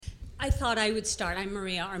I thought I would start. I'm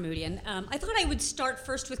Maria Armoudian. I thought I would start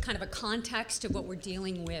first with kind of a context of what we're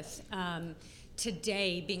dealing with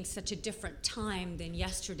today, being such a different time than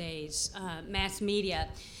yesterday's mass media.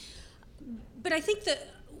 But I think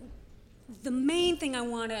the main thing I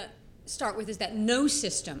want to start with is that no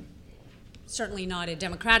system, certainly not a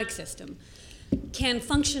democratic system, can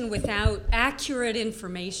function without accurate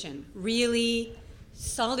information, really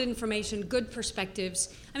solid information, good perspectives.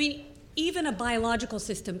 I mean, even a biological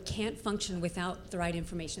system can't function without the right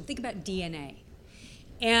information. Think about DNA.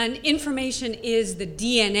 And information is the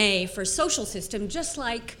DNA for a social system, just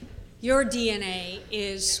like your DNA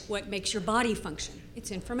is what makes your body function.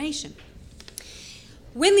 It's information.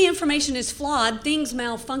 When the information is flawed, things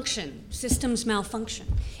malfunction, systems malfunction.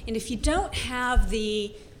 And if you don't have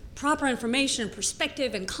the proper information,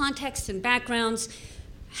 perspective, and context and backgrounds,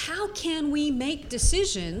 how can we make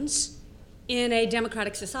decisions in a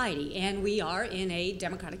democratic society? And we are in a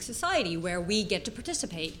democratic society where we get to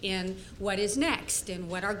participate in what is next and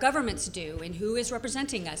what our governments do and who is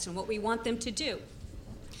representing us and what we want them to do.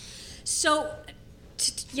 So,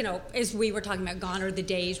 as we were talking about, gone are the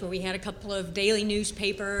days where we had a couple of daily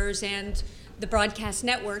newspapers and the broadcast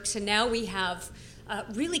networks, and now we have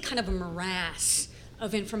really kind of a morass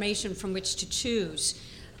of information from which to choose.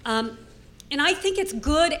 And I think it's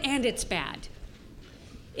good and it's bad.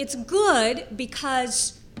 It's good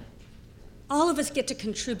because all of us get to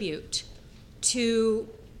contribute to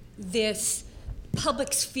this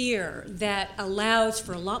public sphere that allows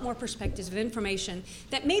for a lot more perspectives of information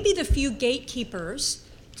that maybe the few gatekeepers,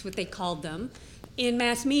 that's what they called them, in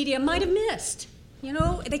mass media might have missed. You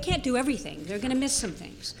know, they can't do everything. They're going to miss some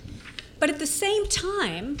things. But at the same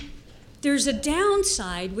time, there's a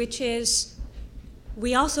downside, which is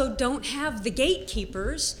we also don't have the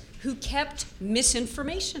gatekeepers who kept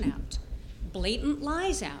misinformation out, blatant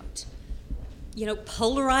lies out,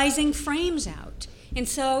 polarizing frames out. And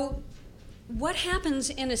so what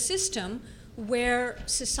happens in a system where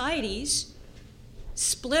societies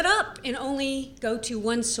split up and only go to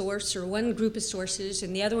one source or one group of sources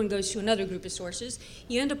and the other one goes to another group of sources?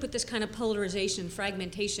 You end up with this kind of polarization,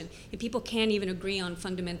 fragmentation, and people can't even agree on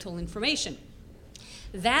fundamental information.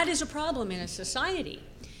 That is a problem in a society.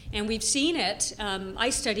 And we've seen it. I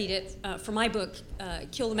studied it for my book,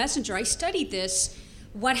 Kill the Messenger. I studied this,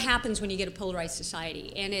 what happens when you get a polarized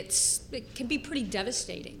society. And it can be pretty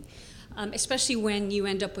devastating, especially when you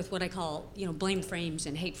end up with what I call, blame frames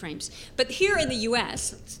and hate frames. But here in the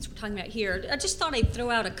U.S., since we're talking about here, I just thought I'd throw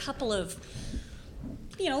out a couple of,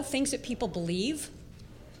 things that people believe.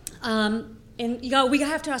 And we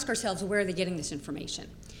have to ask ourselves, where are they getting this information?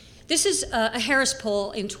 This is a Harris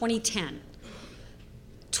poll in 2010.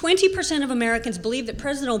 20% of Americans believe that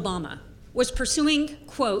President Obama was pursuing,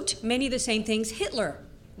 quote, many of the same things Hitler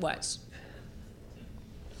was.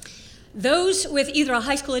 Those with either a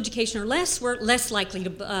high school education or less were less likely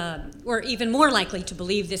to, or even more likely to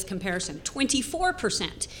believe this comparison.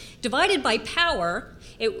 24%. Divided by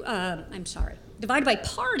divided by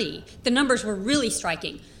party, the numbers were really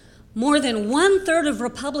striking. More than 1/3 of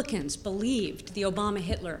Republicans believed the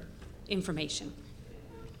Obama-Hitler information.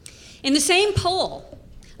 In the same poll,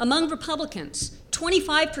 among Republicans,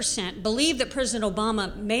 25% believe that President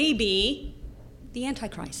Obama may be the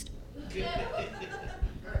Antichrist.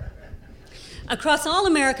 Across all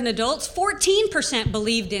American adults, 14%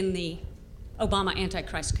 believed in the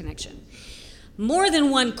Obama-Antichrist connection. More than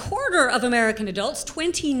 1/4 of American adults,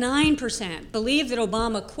 29%, believe that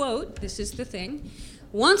Obama, quote, this is the thing,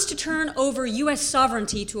 wants to turn over U.S.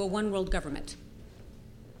 sovereignty to a one-world government,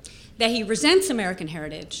 that he resents American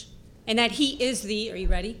heritage, and that he is the, are you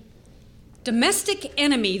ready? Domestic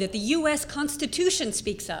enemy that the U.S. Constitution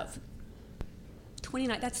speaks of.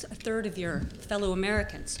 29, that's 1/3 of your fellow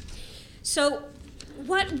Americans. So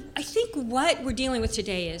what we're dealing with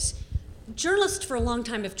today is journalists for a long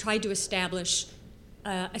time have tried to establish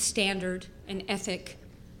a standard, an ethic,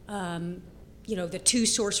 the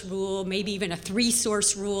 2-source rule, maybe even a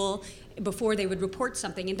 3-source rule before they would report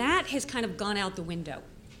something. And that has kind of gone out the window.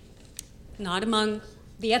 Not among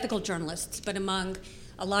the ethical journalists, but among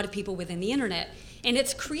a lot of people within the internet. And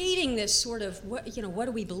it's creating this sort of, what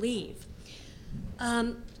do we believe?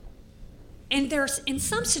 And there's, in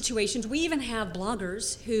some situations, we even have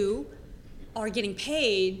bloggers who are getting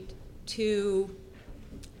paid to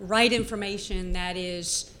write information that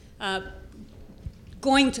is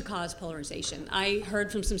going to cause polarization. I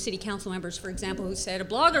heard from some city council members, for example, who said a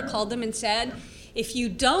blogger called them and said, if you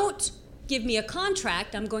don't give me a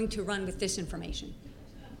contract, I'm going to run with this information.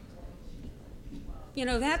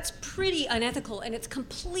 That's pretty unethical, and it's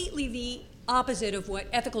completely the opposite of what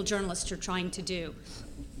ethical journalists are trying to do.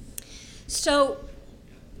 So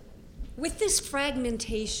with this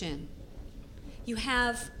fragmentation, you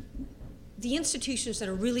have the institutions that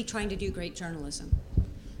are really trying to do great journalism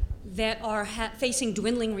that are facing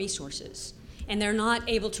dwindling resources, and they're not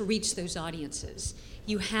able to reach those audiences.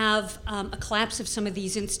 You have a collapse of some of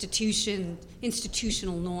these institutional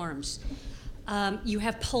norms. You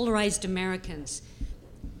have polarized Americans.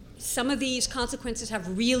 Some of these consequences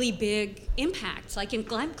have really big impacts, like in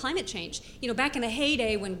climate change. You know, back in the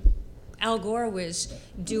heyday when Al Gore was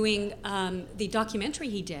doing the documentary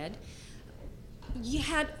he did, you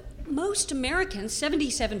had most Americans,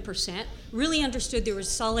 77%, really understood there was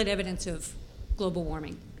solid evidence of global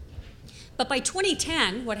warming. But by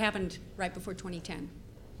 2010, what happened right before 2010?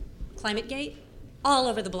 ClimateGate, all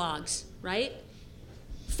over the blogs, right?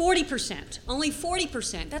 40%, only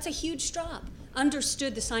 40%, that's a huge drop,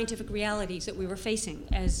 understood the scientific realities that we were facing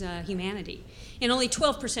as humanity. And only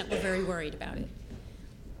 12% were very worried about it.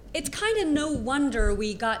 It's kind of no wonder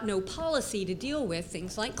we got no policy to deal with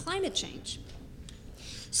things like climate change.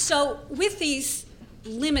 So with these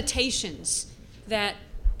limitations that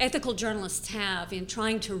ethical journalists have in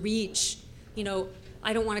trying to reach, you know,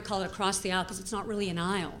 I don't want to call it across the aisle because it's not really an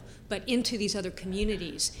aisle, but into these other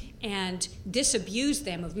communities and disabuse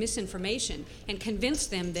them of misinformation and convince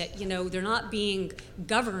them that, you know, they're not being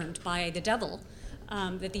governed by the devil,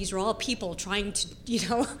 that these are all people trying to, you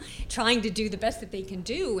know, trying to do the best that they can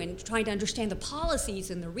do and trying to understand the policies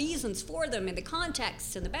and the reasons for them and the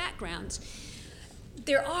contexts and the backgrounds.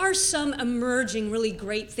 There are some emerging really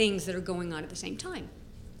great things that are going on at the same time.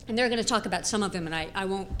 And they're going to talk about some of them, and I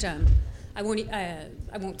won't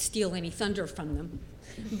steal any thunder from them.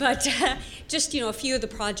 But just, you know, a few of the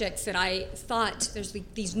projects that I thought there's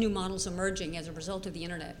these new models emerging as a result of the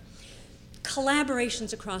internet.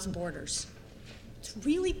 Collaborations across borders. It's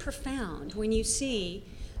really profound when you see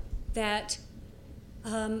that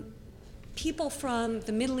people from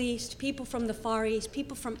the Middle East, people from the Far East,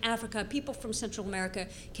 people from Africa, people from Central America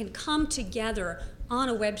can come together on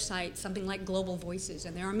a website, something like Global Voices,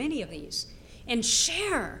 and there are many of these, and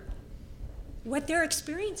share what their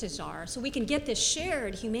experiences are so we can get this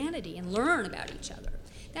shared humanity and learn about each other.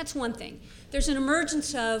 That's one thing. There's an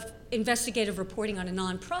emergence of investigative reporting on a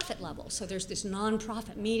nonprofit level. So there's this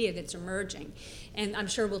nonprofit media that's emerging. And I'm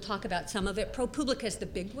sure we'll talk about some of it. ProPublica is the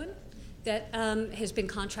big one that has been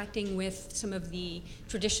contracting with some of the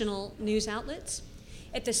traditional news outlets.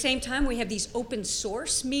 At the same time, we have these open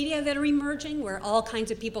source media that are emerging where all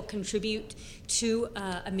kinds of people contribute to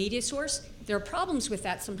a media source. There are problems with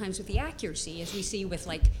that sometimes with the accuracy, as we see with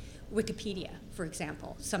like Wikipedia, for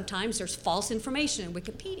example. Sometimes there's false information in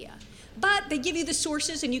Wikipedia, but they give you the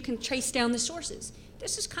sources and you can trace down the sources.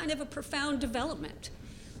 This is kind of a profound development.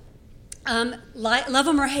 Love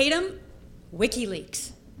them or hate them,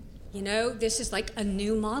 WikiLeaks. You know, this is like a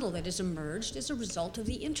new model that has emerged as a result of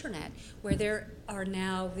the internet, where there are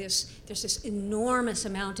now there's this enormous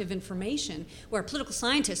amount of information where political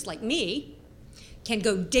scientists like me can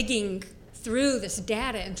go digging through this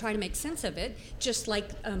data and try to make sense of it, just like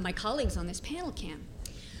my colleagues on this panel can.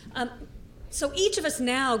 So each of us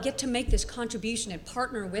now get to make this contribution and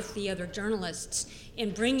partner with the other journalists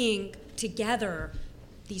in bringing together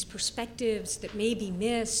these perspectives that may be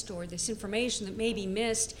missed or this information that may be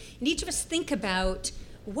missed. And each of us think about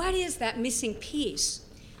what is that missing piece.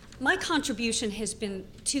 My contribution has been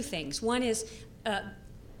two things. One is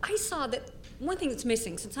I saw that one thing that's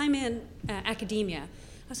missing, since I'm in academia,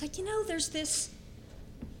 I was like, you know, there's this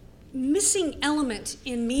missing element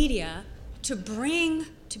in media to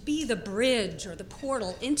be the bridge or the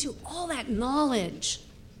portal into all that knowledge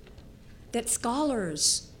that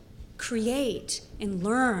scholars create and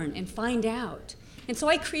learn and find out. And so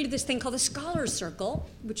I created this thing called the Scholars Circle,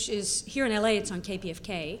 which is here in LA, it's on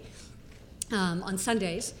KPFK on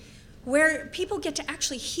Sundays, where people get to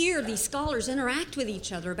actually hear these scholars interact with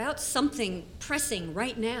each other about something pressing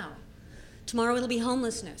right now. Tomorrow it'll be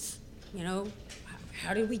homelessness. You know,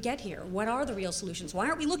 how did we get here? What are the real solutions? Why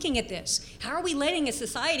aren't we looking at this? How are we letting a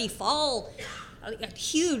society fall, a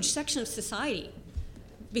huge section of society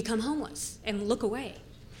become homeless and look away?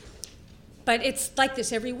 But it's like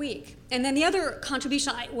this every week. And then the other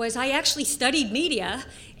contribution was I actually studied media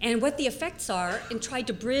and what the effects are and tried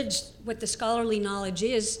to bridge what the scholarly knowledge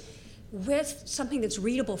is with something that's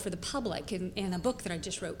readable for the public in a book that I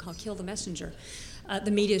just wrote called Kill the Messenger,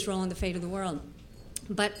 The Media's Role in the Fate of the World.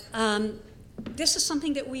 But this is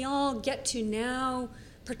something that we all get to now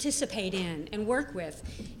participate in and work with.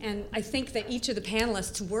 And I think that each of the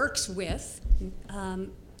panelists works with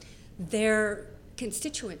their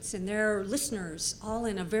constituents and their listeners all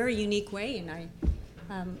in a very unique way. And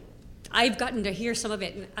I've gotten to hear some of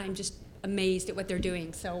it, and I'm just amazed at what they're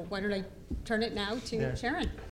doing. So why don't I turn it now to Sharon?